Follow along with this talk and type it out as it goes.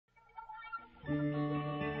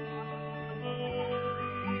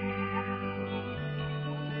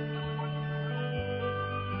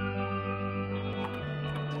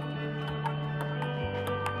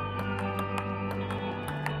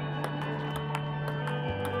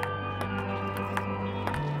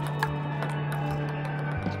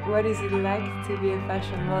What is it like to be a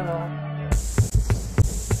fashion model?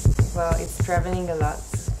 Well, it's traveling a lot.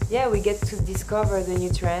 Yeah, we get to discover the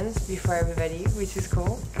new trends before everybody, which is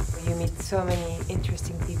cool. You meet so many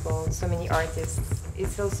interesting people, so many artists.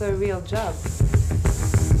 It's also a real job.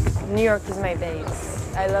 New York is my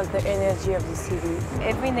base. I love the energy of the city.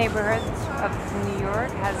 Every neighborhood of New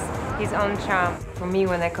York has his own charm. For me,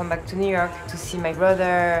 when I come back to New York to see my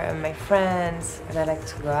brother and my friends, and I like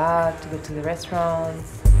to go out, to go to the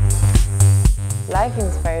restaurants. Life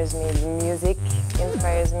inspires me, music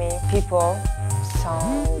inspires me, people,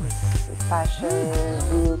 songs, fashion,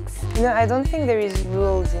 books. You know, I don't think there is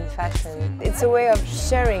rules in fashion. It's a way of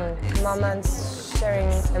sharing moments,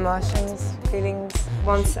 sharing emotions, feelings.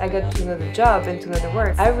 Once I got to know the job and to know the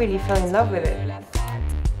work, I really fell in love with it.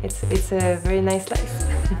 It's a very nice life.